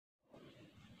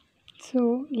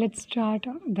So let's start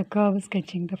the curve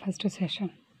sketching, the first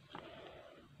session.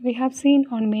 We have seen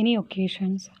on many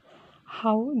occasions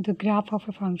how the graph of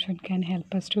a function can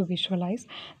help us to visualize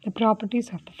the properties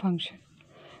of the function.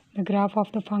 The graph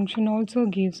of the function also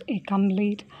gives a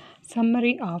complete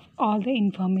summary of all the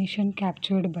information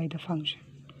captured by the function.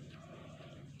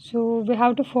 So we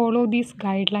have to follow these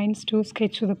guidelines to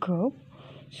sketch the curve.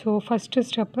 So first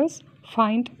step is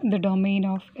find the domain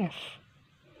of f.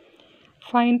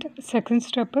 Second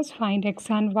step is find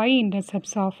x and y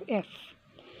intercepts of f.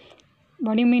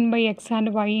 What do you mean by x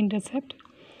and y intercept?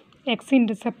 X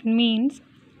intercept means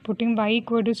putting y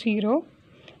equal to 0,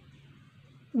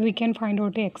 we can find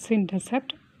out x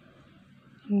intercept.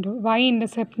 And y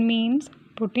intercept means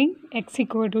putting x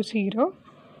equal to 0,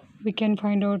 we can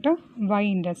find out a y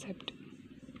intercept.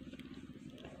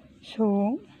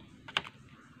 So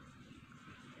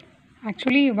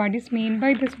actually, what is meant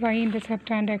by this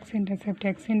y-intercept and x-intercept?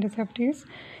 X-intercepts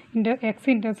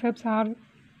are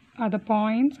the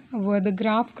points where the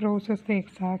graph crosses the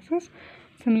x-axis.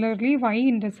 Similarly,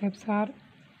 y-intercepts are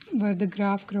where the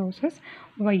graph crosses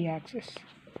y-axis.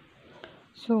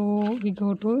 So we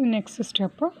go to the next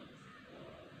step.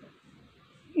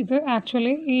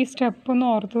 This step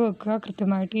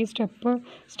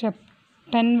step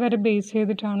 10 വരെ base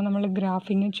ചെയ്തിട്ടാണ് നമ്മൾ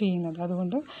ഗ്രാഫിങ് ചെയ്യുന്നത്.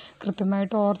 അതുകൊണ്ട്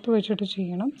കൃത്യമായിട്ട് ഓർത്ത് വെച്ചിട്ട്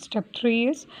ചെയ്യണം. Step 3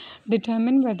 is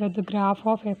determine whether the graph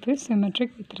of F is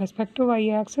symmetric with respect to Y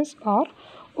axis or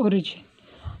origin.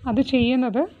 അത്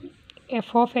ചെയ്യുന്നത്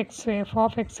F of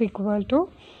X equal to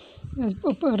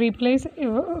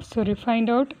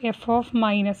find out F of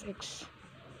minus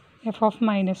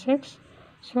X.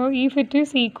 So if it is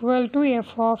equal to f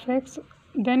of x,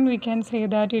 then we can say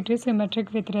that it is symmetric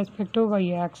with respect to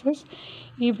y-axis.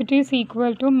 If it is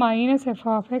equal to minus f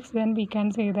of x, then we can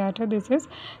say that this is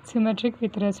symmetric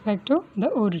with respect to the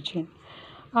origin.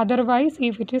 Otherwise,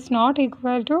 if it is not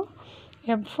equal to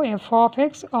f of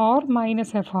x or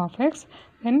minus f of x,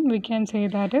 then we can say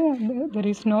that there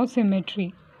is no symmetry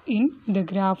in the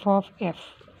graph of f.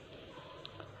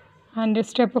 And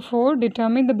step 4,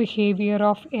 determine the behavior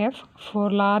of f for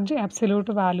large absolute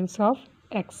values of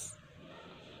x.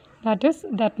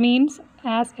 That means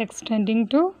as x tending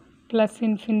to plus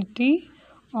infinity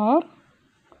or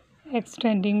x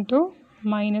tending to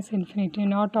minus infinity,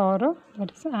 not or, that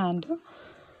is and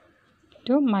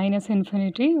to minus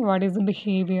infinity. What is the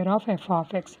behavior of f of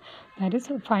x? That is,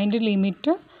 find the limit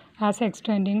as x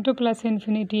tending to plus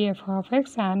infinity f of x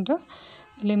and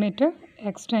limit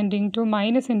x tending to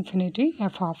minus infinity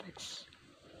f of x.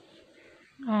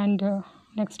 And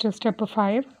next step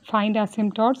 5, find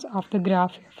asymptotes of the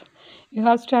graph f. You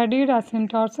have studied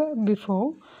asymptotes before.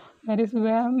 That is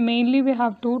where mainly we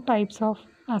have two types of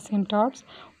asymptotes,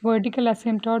 vertical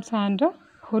asymptotes and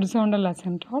horizontal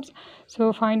asymptotes. So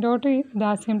find out the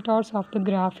asymptotes of the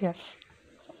graph f.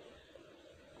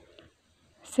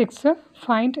 6,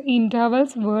 find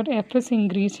intervals where f is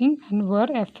increasing and where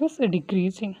f is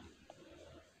decreasing.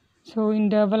 So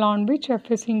interval on which f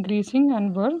is increasing and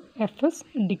where f is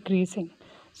decreasing.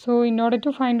 So in order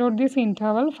to find out this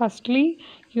interval, firstly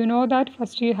you know that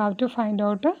first you have to find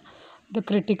out the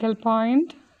critical point.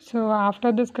 So after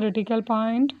this critical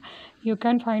point, you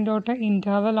can find out an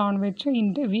interval on which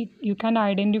you can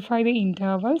identify the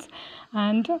intervals,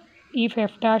 and if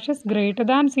f dash is greater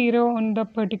than 0 on the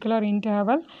particular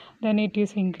interval, then it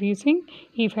is increasing.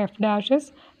 If f dash is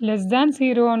less than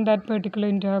 0 on that particular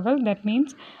interval, that means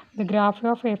the graph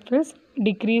of f is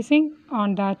decreasing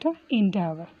on that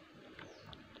interval.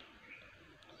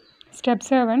 Step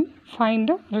 7, find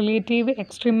the relative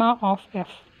extrema of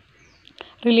f.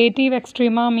 Relative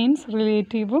extrema means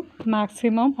relative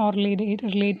maximum or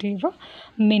relative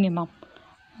minimum.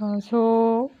 So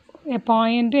a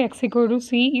point x equal to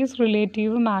c is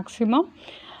relative maximum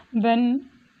when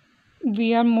we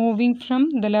are moving from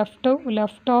the left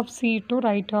of c to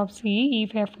right of c. If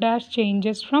f dash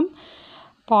changes from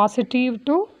positive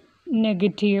to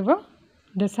negative,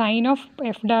 the sign of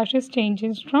f dash is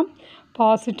changes from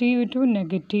positive to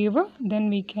negative, then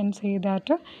we can say that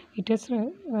it is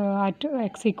at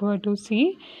x equal to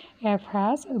c,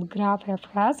 graph f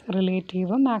has relative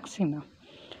maximum.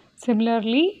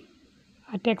 Similarly,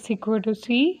 at x equal to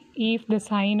c, if the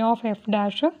sign of f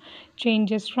dash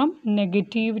changes from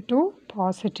negative to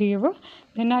positive,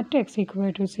 then at x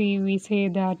equal to c we say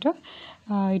that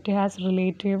it has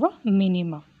relative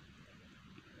minimum.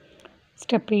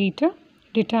 Step 8,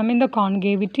 determine the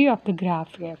concavity of the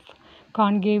graph f.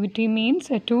 Concavity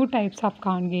means two types of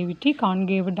concavity,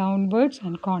 concave downwards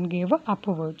and concave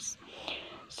upwards.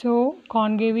 So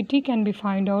concavity can be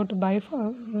found out by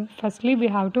firstly we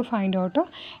have to find out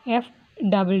f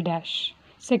double dash.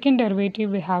 Second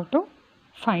derivative we have to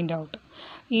find out.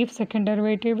 If second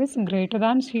derivative is greater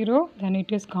than 0, then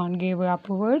it is concave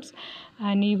upwards,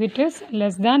 and if it is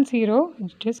less than 0,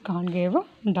 it is concave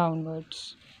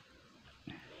downwards.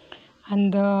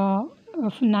 And the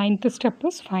ninth step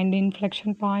is find the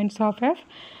inflection points of f.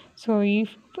 So if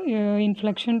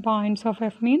inflection points of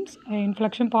f means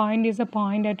inflection point is a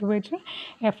point at which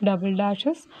f double dash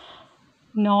is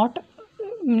not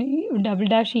double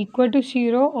dash equal to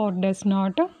 0 or does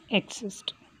not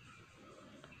exist.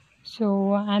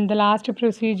 So, and the last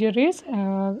procedure is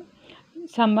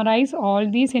summarize all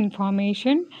these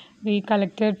information we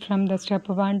collected from the step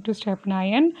 1 to step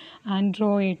 9 and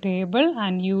draw a table,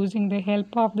 and using the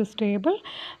help of this table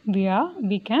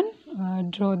we can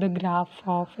draw the graph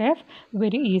of f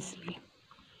very easily.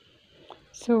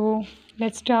 So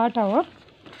let's start our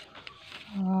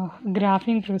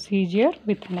graphing procedure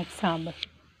with an example.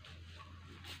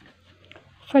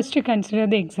 First, consider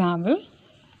the example.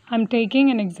 I am taking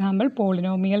an example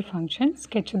polynomial function.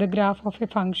 Sketch the graph of a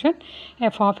function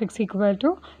f of x equal to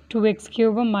 2x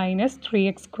cube minus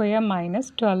 3x square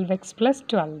minus 12x plus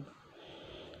 12.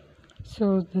 So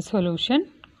the solution.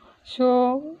 So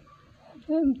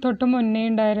തൊട്ട് മുന്നേ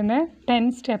ഉണ്ടായിരുന്ന 10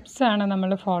 steps ആണ്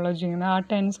നമ്മൾ follow ചെയ്യുന്നത്. ആ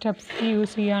 10 steps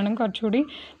use ചെയ്യുകയാണെങ്കിൽ കുറച്ചുകൂടി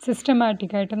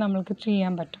സിസ്റ്റമാറ്റിക്കായിട്ട് നമ്മൾക്ക്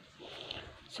ചെയ്യാൻ പറ്റും.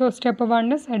 So step 1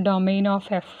 is A domain of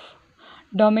F.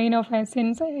 Domain of F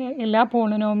since എല്ലാ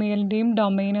പോളിനോമിയലിൻ്റെയും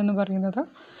ഡൊമെയിൻ എന്ന് പറയുന്നത്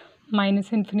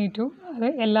 -∞ ടു അത്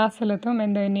എല്ലാ സ്ഥലത്തും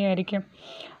എന്ത് തന്നെയായിരിക്കും,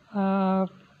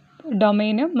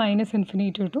 ഡൊമെയിന്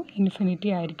 -∞ ടു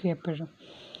ഇൻഫിനിറ്റി ആയിരിക്കും എപ്പോഴും.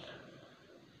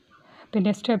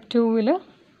 പിന്നെ step 2-ൽ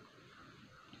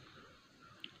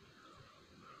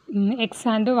X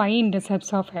and Y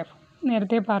intercepts of F.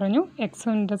 നേരത്തെ പറഞ്ഞു എക്സ്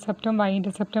ഇൻ്റർസെപ്റ്റും വൈ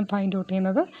ഇൻ്റർസെപ്റ്റും ഫൈൻഡ് ഔട്ട്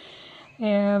ചെയ്യുന്നത്.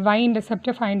 വൈ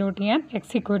ഇൻ്റർസെപ്റ്റ് ഫൈൻഡ് ഔട്ട് ചെയ്യാൻ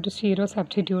എക്സ് ഇക്വൽ ടു 0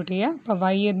 സബ്സ്റ്റിറ്റ്യൂട്ട് ചെയ്യുക. അപ്പോൾ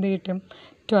വൈ എന്ത് കിട്ടും,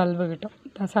 12 കിട്ടും.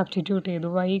 സബ്സ്റ്റിറ്റ്യൂട്ട് ചെയ്തു,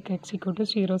 Y X equal to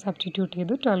 0 substitute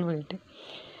ചെയ്തു, 12 കിട്ടി.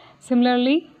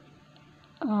 സിമിലർലി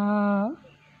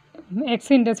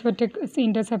എക്സ്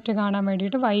ഇൻ്റർസെപ്റ്റ് കാണാൻ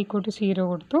വേണ്ടിയിട്ട് വൈ ഇക്വൽ ടു 0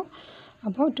 കൊടുത്തു.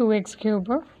 അപ്പോൾ 2x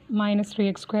cube minus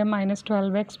 3x square minus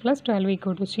 12x plus 12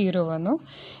 equal to 0 വന്നു.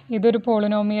 ഇതൊരു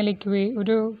പോളിനോമിയൽ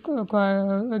ഒരു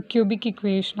ക്യൂബിക്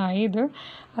ഇക്വേഷനായി. ഇത്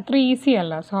അത്ര ഈസി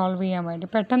അല്ല സോൾവ് ചെയ്യാൻ വേണ്ടി,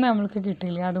 പെട്ടെന്ന് നമ്മൾക്ക്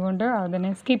കിട്ടില്ല. അതുകൊണ്ട്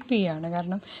അതിനെ സ്കിപ്പ് ചെയ്യുകയാണ്.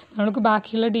 കാരണം നമുക്ക്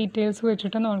ബാക്കിയുള്ള ഡീറ്റെയിൽസ്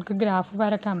വെച്ചിട്ട് നമുക്ക് ഗ്രാഫ്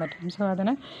വരക്കാൻ പറ്റും. സോ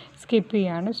അതിനെ സ്കിപ്പ്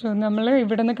ചെയ്യുകയാണ്. സോ നമ്മൾ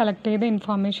ഇവിടെ നിന്ന് കളക്ട് ചെയ്ത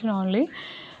information only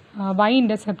Y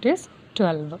intercept is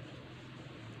 12.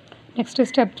 Next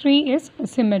step 3 is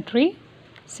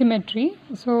symmetry.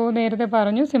 So നേരത്തെ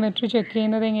പറഞ്ഞു സിമെട്രി ചെക്ക്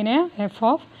ചെയ്യുന്നത് എങ്ങനെയാണ്, എഫ്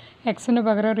ഓഫ് എക്സിന്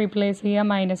പകരം റീപ്ലേസ് ചെയ്യുക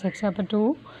 -x. അപ്പോൾ 2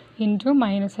 into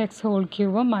 -x whole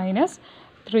cube minus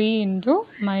 3 into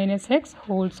 -x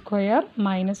whole square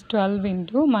minus 12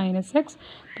 into -x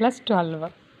plus 12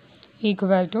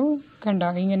 equal to,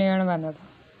 കണ്ടോ ഇങ്ങനെയാണ് വന്നത്.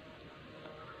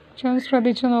 പക്ഷെ ഒന്ന്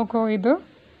ശ്രദ്ധിച്ച് നോക്കൂ, ഇത്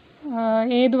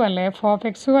ഏതുമല്ല, എഫ് ഓഫ്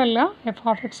എക്സും അല്ല, എഫ്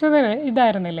ഓഫ് എക്സ്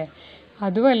ഇതായിരുന്നില്ലേ,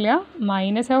 അതുമല്ല,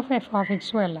 മൈനസ് ഓഫ് എഫ് ഓഫ്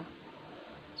എക്സും അല്ല.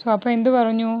 സോ അപ്പോൾ എന്ത്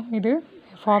പറഞ്ഞു, ഇത്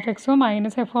F of Exo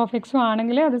minus F of എക്സോ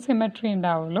ആണെങ്കിലേ അത് സിമെട്രി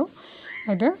ഉണ്ടാവുള്ളൂ.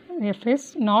 ഇത് F is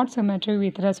not symmetry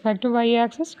with respect to Y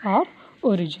axis or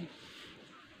origin.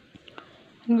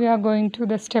 V are going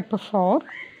to the step 4,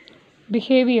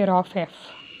 behaviour of F.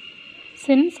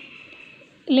 Since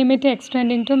limit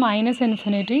extending to -∞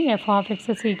 F of X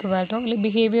is equal to,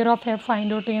 behaviour of F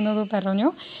find out ചെയ്യുന്നത് പറഞ്ഞു,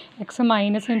 X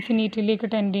 -∞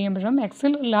 tend ചെയ്യുമ്പോഴും X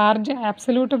large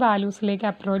absolute വാല്യൂസിലേക്ക്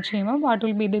approach ചെയ്യുമ്പോൾ what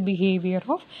will be the behaviour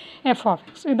of F of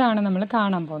X, ഇതാണ് നമ്മൾ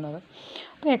കാണാൻ പോകുന്നത്.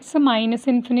 അപ്പോൾ X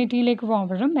 -∞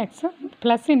 പോകുമ്പോഴും എക്സ്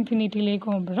 +∞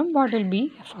 പോകുമ്പോഴും what will be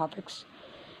F of X.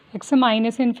 X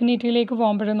 -∞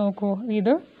 പോകുമ്പോഴും നോക്കൂ,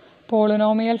 ഇത്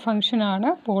പോളിനോമിയൽ ഫംഗ്ഷനാണ്.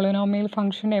 പോളിനോമിയൽ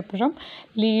ഫംഗ്ഷൻ എപ്പോഴും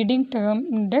ലീഡിങ്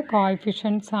ടേമിൻ്റെ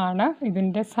കോഎഫിഷ്യൻസ് ആണ്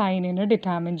ഇതിൻ്റെ സൈനിന്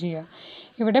ഡിറ്റർമിൻ ചെയ്യുക.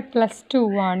 ഇവിടെ +2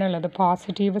 ആണുള്ളത്,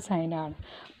 പോസിറ്റീവ് സൈനാണ്.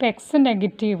 അപ്പോൾ X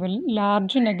negative,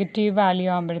 large negative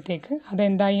value ആകുമ്പോഴത്തേക്ക്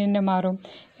അതെന്തായി തന്നെ മാറും,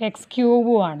 എക്സ്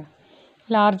ക്യൂബും ആണ്.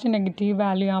 ലാർജ് നെഗറ്റീവ്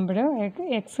വാല്യൂ ആകുമ്പോൾ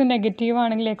എക്സ് നെഗറ്റീവ്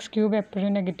ആണെങ്കിൽ എക്സ് ക്യൂബ് എപ്പോഴും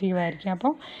നെഗറ്റീവ് ആയിരിക്കും.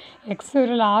 അപ്പോൾ എക്സ്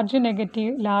ഒരു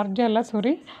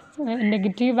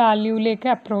നെഗറ്റീവ് വാല്യൂവിലേക്ക്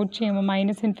അപ്രോച്ച് ചെയ്യുമ്പോൾ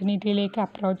 -∞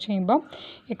 അപ്രോച്ച് ചെയ്യുമ്പോൾ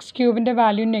എക്സ് ക്യൂബിൻ്റെ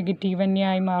വാല്യൂ നെഗറ്റീവ്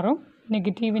തന്നെയായി മാറും.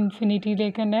 നെഗറ്റീവ്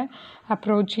ഇൻഫിനിറ്റിയിലേക്ക് തന്നെ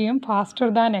അപ്രോച്ച് ചെയ്യും faster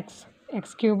than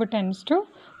X cube tense to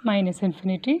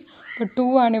 -∞. അപ്പോൾ 2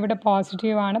 ആണ് ഇവിടെ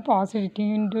പോസിറ്റീവ് ആണ്,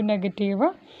 പോസിറ്റീവ് ഇൻറ്റു നെഗറ്റീവ്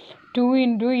 2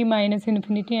 ഇൻറ്റു ഈ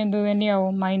 -∞ എന്ത്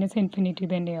തന്നെയാവും, -∞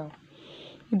 തന്നെയാവും.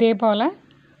 ഇതേപോലെ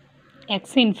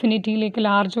എക്സ് ഇൻഫിനിറ്റിയിലേക്ക്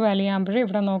ലാർജ് വാല്യൂ ആകുമ്പോൾ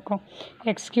ഇവിടെ നോക്കും,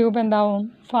 എക്സ് ക്യൂബ് എന്താവും,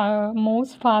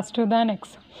 moves faster than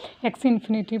X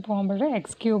infinity പോകുമ്പോൾ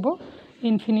എക്സ് ക്യൂബ്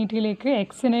ഇൻഫിനിറ്റിയിലേക്ക്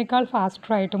എക്സിനേക്കാൾ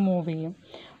ഫാസ്റ്ററായിട്ട് മൂവ് ചെയ്യും.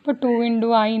 അപ്പോൾ 2 ഇൻറ്റു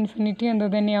ആ ഇൻഫിനിറ്റി എന്ത്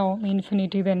തന്നെയാവും,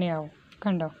 ഇൻഫിനിറ്റി തന്നെയാവും.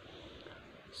 കണ്ടോ?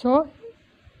 So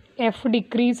f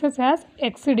decreases as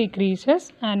x decreases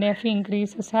and f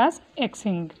increases as x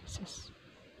increases.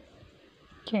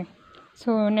 Okay,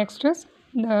 so next is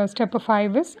step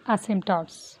 5 is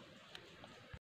asymptotes.